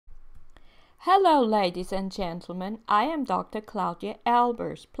Hello, ladies and gentlemen. I am Dr. Claudia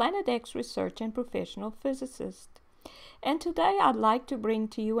Albers, Planet X research and professional physicist. And today I'd like to bring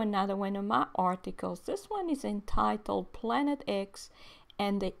to you another one of my articles. This one is entitled Planet X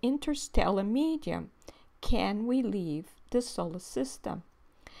and the Interstellar Medium. Can we leave the solar system?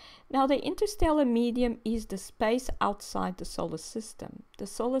 Now, the interstellar medium is the space outside the solar system. The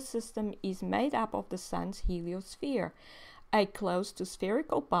solar system is made up of the sun's heliosphere, a closed to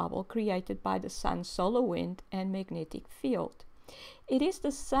spherical bubble created by the sun's solar wind and magnetic field. It is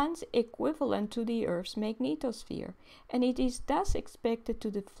the sun's equivalent to the Earth's magnetosphere, and it is thus expected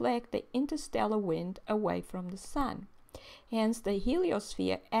to deflect the interstellar wind away from the sun. Hence, the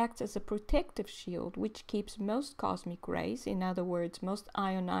heliosphere acts as a protective shield which keeps most cosmic rays, in other words, most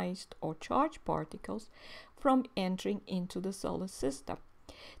ionized or charged particles, from entering into the solar system.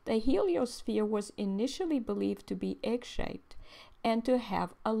 The heliosphere was initially believed to be egg-shaped and to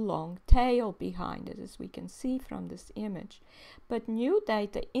have a long tail behind it, as we can see from this image. But new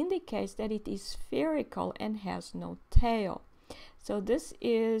data indicates that it is spherical and has no tail. So this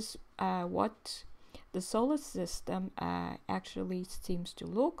is what the solar system actually seems to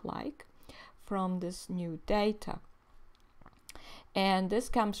look like from this new data. And this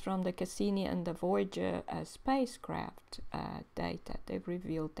comes from the Cassini and the Voyager spacecraft data. They've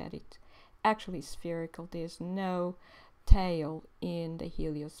revealed that it's actually spherical. There's no tail in the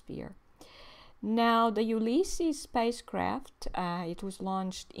heliosphere. Now, the Ulysses spacecraft, it was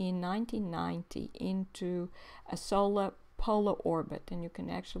launched in 1990 into a solar polar orbit. And you can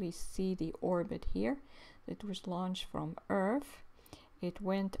actually see the orbit here. It was launched from Earth. It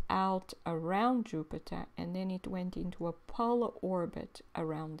went out around Jupiter, and then it went into a polar orbit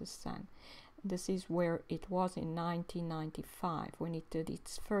around the sun. This is where it was in 1995 when it did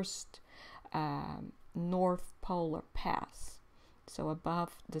its first north polar pass, so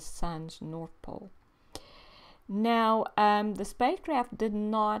above the sun's north pole. Now, the spacecraft did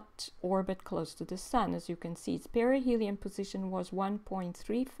not orbit close to the sun. As you can see, its perihelion position was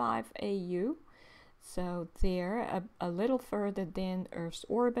 1.35 AU. So there, a little further than Earth's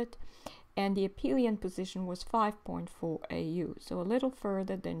orbit, and the aphelion position was 5.4 AU, so a little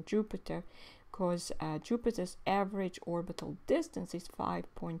further than Jupiter, because Jupiter's average orbital distance is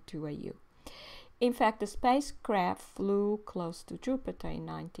 5.2 AU. In fact, the spacecraft flew close to Jupiter in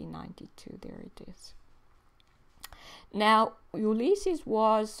 1992. There it is. Now, Ulysses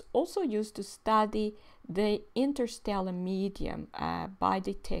was also used to study the interstellar medium by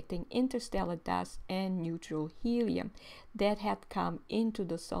detecting interstellar dust and neutral helium that had come into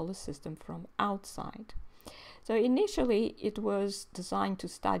the solar system from outside. So initially, it was designed to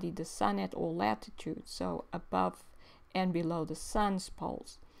study the sun at all latitudes, so above and below the sun's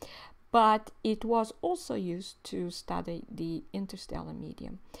poles. But it was also used to study the interstellar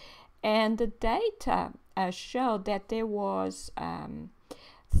medium. And the data showed that there was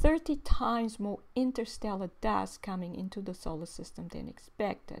 30 times more interstellar dust coming into the solar system than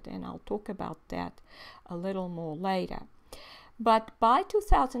expected. And I'll talk about that a little more later. But by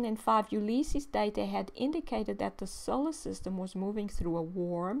 2005, Ulysses data had indicated that the solar system was moving through a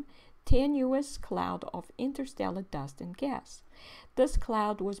warm, tenuous cloud of interstellar dust and gas. This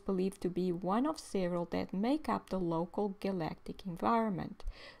cloud was believed to be one of several that make up the local galactic environment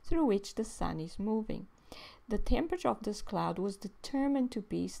through which the sun is moving. The temperature of this cloud was determined to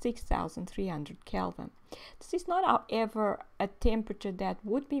be 6,300 Kelvin. This is not, however, a temperature that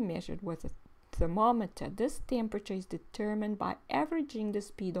would be measured with a thermometer. This temperature is determined by averaging the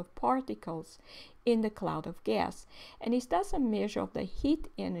speed of particles in the cloud of gas, and is thus a measure of the heat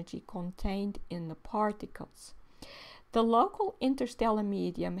energy contained in the particles. The local interstellar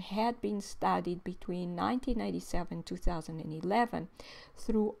medium had been studied between 1987 and 2011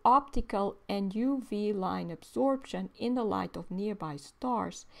 through optical and UV line absorption in the light of nearby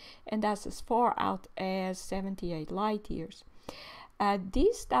stars, and thus as far out as 78 light years.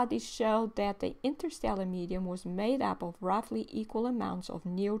 These studies showed that the interstellar medium was made up of roughly equal amounts of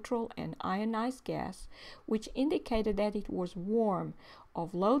neutral and ionized gas, which indicated that it was warm,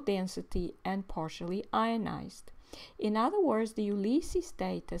 of low density, and partially ionized. In other words, the Ulysses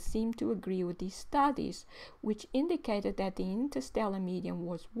data seemed to agree with these studies, which indicated that the interstellar medium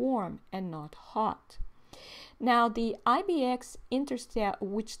was warm and not hot. Now, the IBX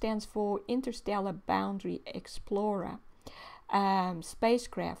which stands for Interstellar Boundary Explorer,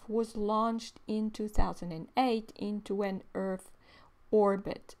 spacecraft was launched in 2008 into an Earth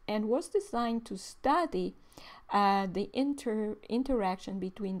orbit and was designed to study the interaction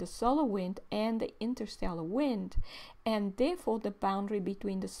between the solar wind and the interstellar wind, and therefore the boundary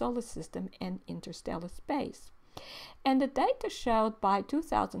between the solar system and interstellar space. And the data showed by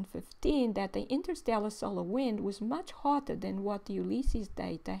 2015 that the interstellar solar wind was much hotter than what the Ulysses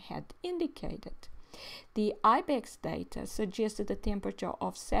data had indicated. The IBEX data suggested a temperature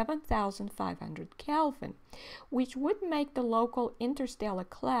of 7,500 Kelvin, which would make the local interstellar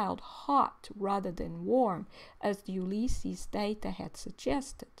cloud hot rather than warm, as the Ulysses data had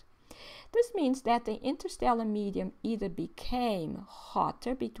suggested. This means that the interstellar medium either became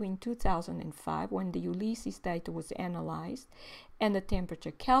hotter between 2005, when the Ulysses data was analyzed and the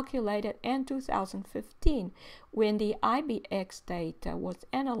temperature calculated, and 2015, when the IBEX data was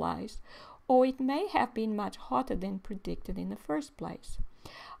analyzed, or it may have been much hotter than predicted in the first place.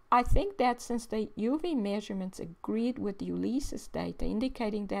 I think that since the UV measurements agreed with the Ulysses data,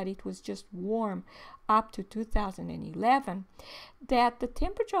 indicating that it was just warm up to 2011, that the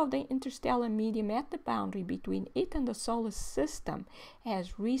temperature of the interstellar medium at the boundary between it and the solar system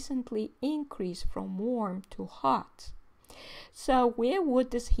has recently increased from warm to hot. So where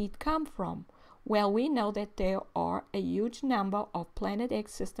would this heat come from? Well, we know that there are a huge number of Planet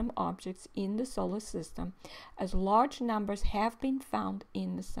X system objects in the solar system, as large numbers have been found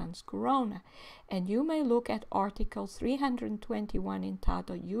in the sun's corona. And you may look at Article 321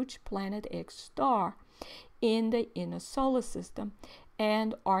 entitled Huge Planet X Star in the Inner Solar System,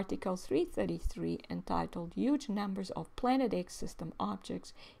 and Article 333 entitled Huge Numbers of Planet X System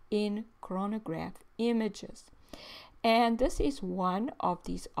Objects in Chronograph Images. And this is one of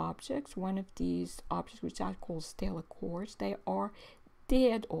these objects, which I call stellar cores. They are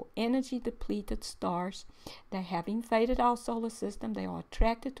dead or energy depleted stars. They have invaded our solar system. They are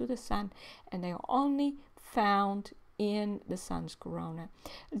attracted to the sun, and they are only found in the sun's corona.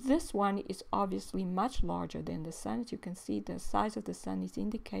 This one is obviously much larger than the sun. As you can see, the size of the sun is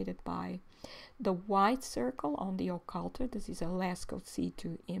indicated by the white circle on the occulter. This is a LASCO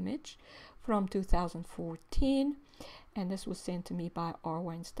C2 image from 2014, and this was sent to me by R.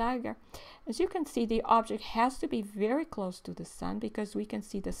 Weinsteiger. As you can see, the object has to be very close to the sun, because we can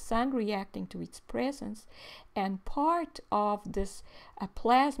see the sun reacting to its presence, and part of this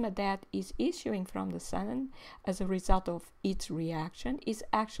plasma that is issuing from the sun as a result of its reaction is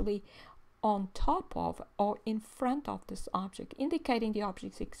actually on top of or in front of this object, indicating the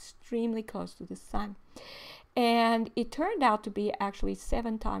object is extremely close to the sun. And it turned out to be actually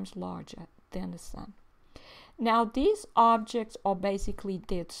 7 times larger than the sun. Now, these objects are basically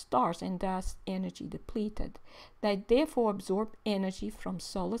dead stars and thus energy depleted. They therefore absorb energy from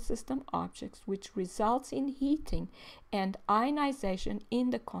solar system objects, which results in heating and ionization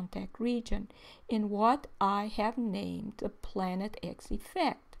in the contact region, in what I have named the Planet X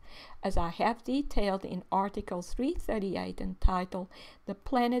effect, as I have detailed in Article 338 entitled The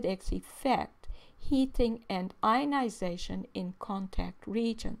Planet X Effect, Heating and Ionization in Contact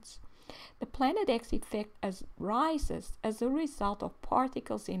Regions. The Planet X effect rises as a result of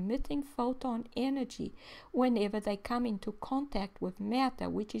particles emitting photon energy whenever they come into contact with matter,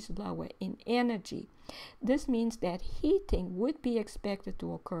 which is lower in energy. This means that heating would be expected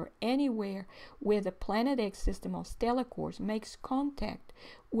to occur anywhere where the Planet X system of stellar cores makes contact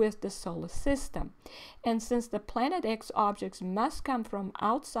with the solar system. And since the Planet X objects must come from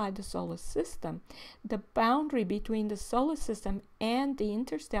outside the solar system, the boundary between the solar system and the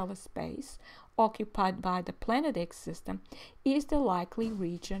interstellar space occupied by the Planet X system is the likely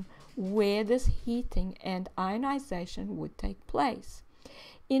region where this heating and ionization would take place.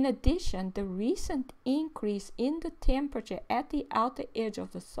 In addition, the recent increase in the temperature at the outer edge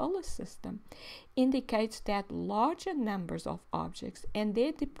of the solar system indicates that larger numbers of objects and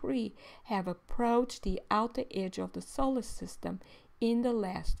their debris have approached the outer edge of the solar system in the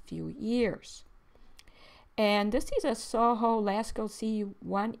last few years. And this is a SOHO LASCO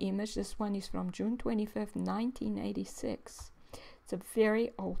C1 image. This one is from June 25th, 1986. It's a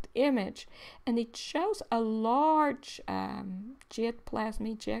very old image, and it shows a large jet plasma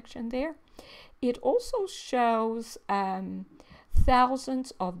ejection there. It also shows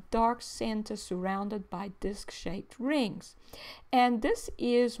thousands of dark centers surrounded by disc-shaped rings. And this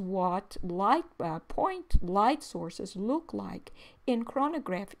is what point light sources look like in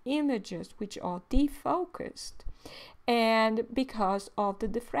chronograph images, which are defocused, and because of the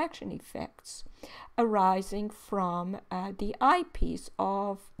diffraction effects arising from the eyepiece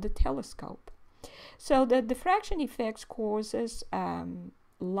of the telescope. So the diffraction effects causes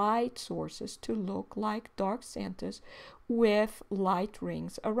light sources to look like dark centers with light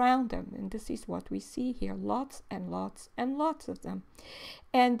rings around them, and this is what we see here, lots and lots and lots of them.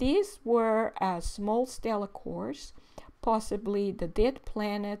 And these were small stellar cores, possibly the dead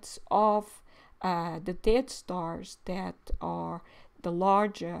planets of the dead stars that are the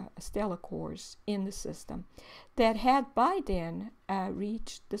larger stellar cores in the system that had by then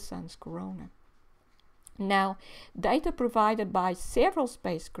reached the sun's corona. Now, data provided by several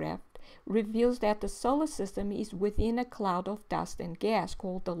spacecraft reveals that the solar system is within a cloud of dust and gas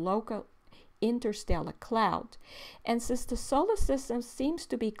called the local interstellar cloud. And since the solar system seems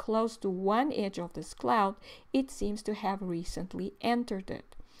to be close to one edge of this cloud, it seems to have recently entered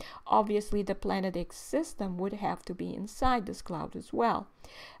it. Obviously, the Planet X system would have to be inside this cloud as well.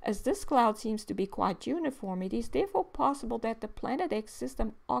 As this cloud seems to be quite uniform, it is therefore possible that the Planet X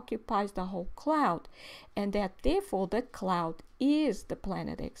system occupies the whole cloud, and that therefore the cloud is the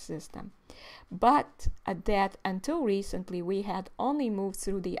Planet X system. But that until recently we had only moved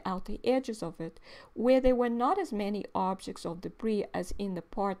through the outer edges of it, where there were not as many objects of debris as in the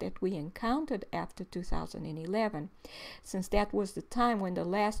part that we encountered after 2011, since that was the time when the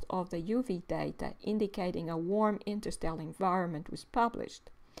last of the UV data indicating a warm interstellar environment was published.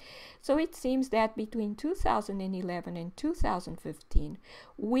 So it seems that between 2011 and 2015,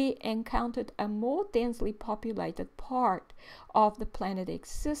 we encountered a more densely populated part of the Planet X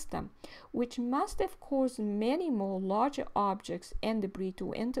system, which must have caused many more larger objects and debris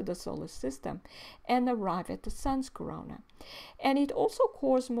to enter the solar system and arrive at the sun's corona. And it also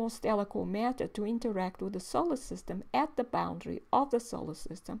caused more stellar core matter to interact with the solar system at the boundary of the solar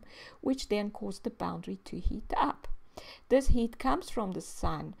system, which then caused the boundary to heat up. This heat comes from the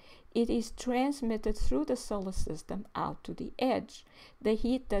sun. It is transmitted through the solar system out to the edge. The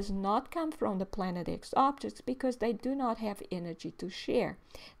heat does not come from the Planet X objects because they do not have energy to share.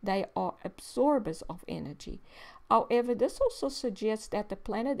 They are absorbers of energy. However, this also suggests that the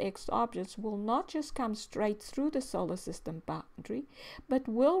Planet X objects will not just come straight through the solar system boundary, but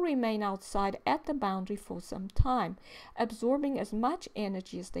will remain outside at the boundary for some time, absorbing as much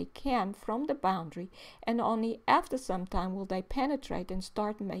energy as they can from the boundary, and only after some time will they penetrate and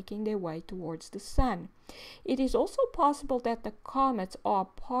start making their way towards the sun. It is also possible that the comets are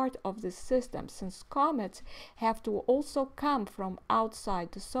part of this system, since comets have to also come from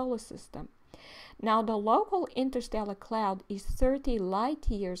outside the solar system. Now, the local interstellar cloud is 30 light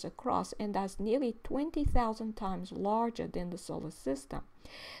years across and thus nearly 20,000 times larger than the solar system.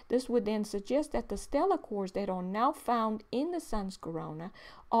 This would then suggest that the stellar cores that are now found in the sun's corona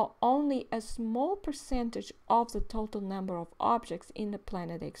are only a small percentage of the total number of objects in the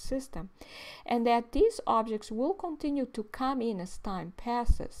Planet X system, and that these objects will continue to come in as time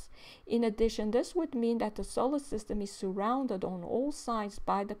passes. In addition, this would mean that the solar system is surrounded on all sides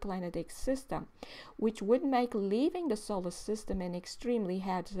by the Planet X system, which would make leaving the solar system an extremely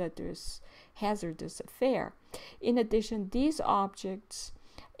hazardous affair. In addition, these objects'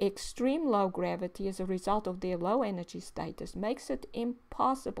 extreme low gravity as a result of their low energy status makes it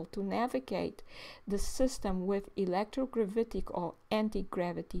impossible to navigate the system with electrogravitic or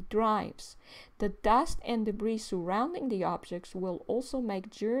anti-gravity drives. The dust and debris surrounding the objects will also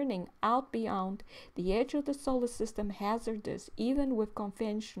make journeying out beyond the edge of the solar system hazardous, even with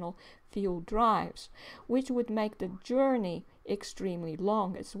conventional fuel drives, which would make the journey extremely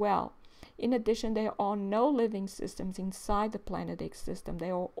long as well. In addition, there are no living systems inside the Planet X system.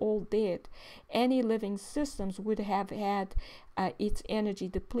 They are all dead. Any living systems would have had its energy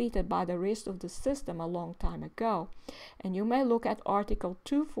depleted by the rest of the system a long time ago. And you may look at Article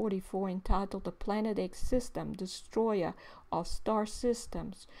 244 entitled The Planet X System, Destroyer of Star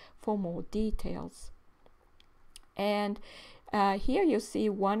Systems for more details. And here you see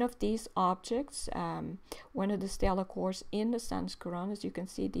one of these objects, one of the stellar cores in the sun's corona. As you can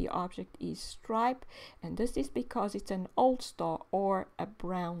see, the object is striped, and this is because it's an old star or a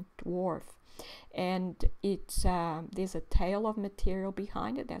brown dwarf. And it's there's a tail of material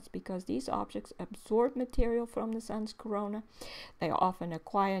behind it. That's because these objects absorb material from the sun's corona. They often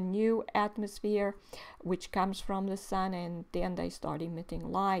acquire new atmosphere which comes from the sun, and then they start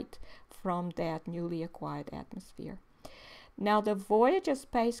emitting light from that newly acquired atmosphere. Now, the Voyager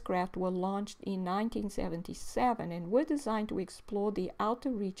spacecraft were launched in 1977 and were designed to explore the outer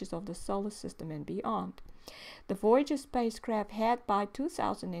reaches of the solar system and beyond. The Voyager spacecraft had by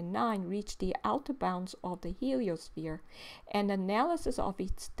 2009 reached the outer bounds of the heliosphere, and analysis of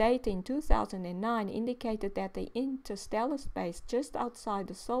its data in 2009 indicated that the interstellar space just outside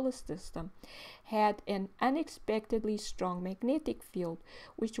the solar system had an unexpectedly strong magnetic field,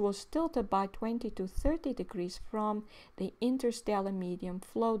 which was tilted by 20 to 30 degrees from the interstellar medium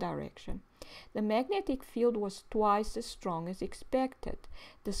flow direction. The magnetic field was twice as strong as expected.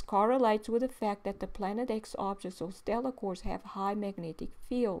 This correlates with the fact that the Planet X objects or stellar cores have high magnetic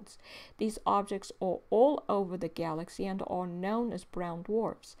fields. These objects are all over the galaxy and are known as brown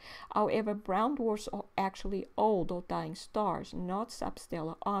dwarfs. However, brown dwarfs are actually old or dying stars, not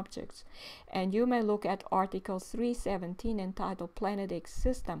substellar objects. And you may look at Article 317 entitled Planet X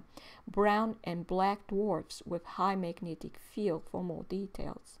System, Brown and Black Dwarfs with High Magnetic Field for more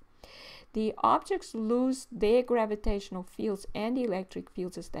details. The objects lose their gravitational fields and electric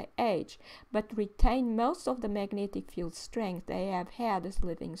fields as they age, but retain most of the magnetic field strength they have had as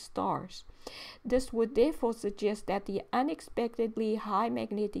living stars. This would therefore suggest that the unexpectedly high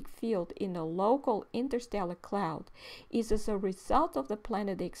magnetic field in the local interstellar cloud is as a result of the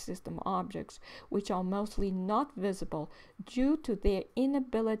Planet X system objects, which are mostly not visible due to their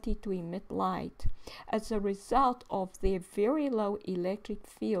inability to emit light, as a result of their very low electric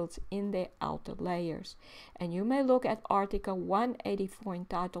fields in their outer layers. And you may look at Article 184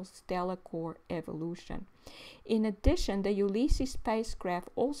 entitled Stellar Core Evolution. In addition, the Ulysses spacecraft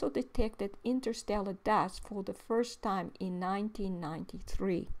also detected interstellar dust for the first time in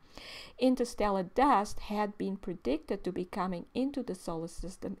 1993. Interstellar dust had been predicted to be coming into the solar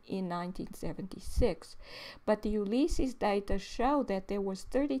system in 1976, but the Ulysses data show that there was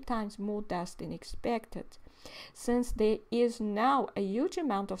 30 times more dust than expected. Since there is now a huge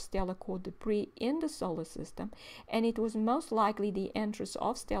amount of stellar core debris in the solar system, and it was most likely the entrance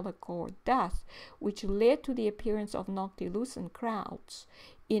of stellar core dust which led to the appearance of noctilucent clouds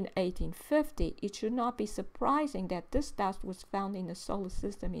in 1850, it should not be surprising that this dust was found in the solar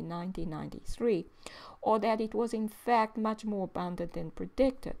system in 1993, or that it was in fact much more abundant than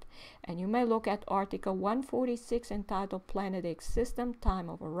predicted. And you may look at Article 146 entitled Planet X System, Time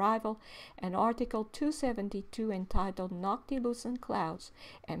of Arrival, and Article 272 entitled Noctilucent Clouds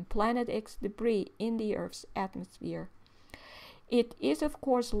and Planet X Debris in the Earth's Atmosphere. It is of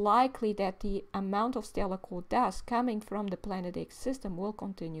course likely that the amount of stellar core dust coming from the Planet X system will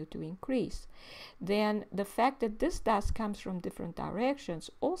continue to increase. Then the fact that this dust comes from different directions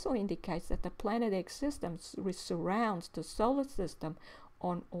also indicates that the Planet X system surrounds the solar system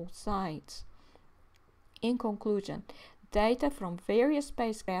on all sides. In conclusion, data from various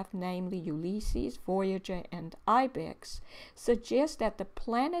spacecraft, namely Ulysses, Voyager, and Ibex, suggest that the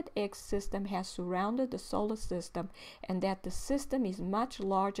Planet X system has surrounded the solar system and that the system is much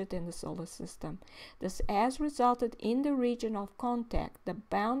larger than the solar system. This has resulted in the region of contact, the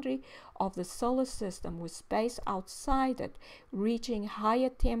boundary of the solar system with space outside it, reaching higher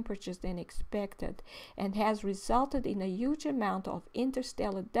temperatures than expected, and has resulted in a huge amount of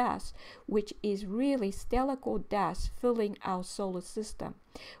interstellar dust, which is really stellar core dust filling our solar system.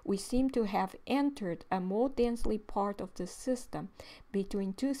 We seem to have entered a more densely part of the system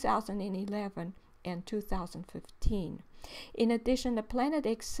between 2011 and 2015. In addition, the Planet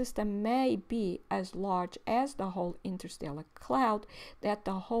X system may be as large as the whole interstellar cloud that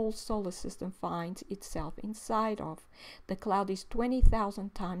the whole solar system finds itself inside of. The cloud is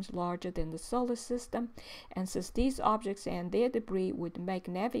 20,000 times larger than the solar system, and since these objects and their debris would make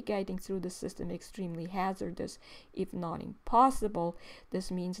navigating through the system extremely hazardous, if not impossible,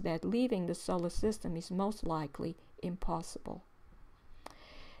 this means that leaving the solar system is most likely impossible.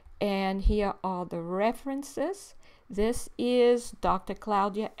 And here are the references. This is Dr.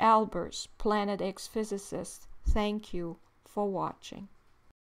 Claudia Albers, Planet X physicist. Thank you for watching.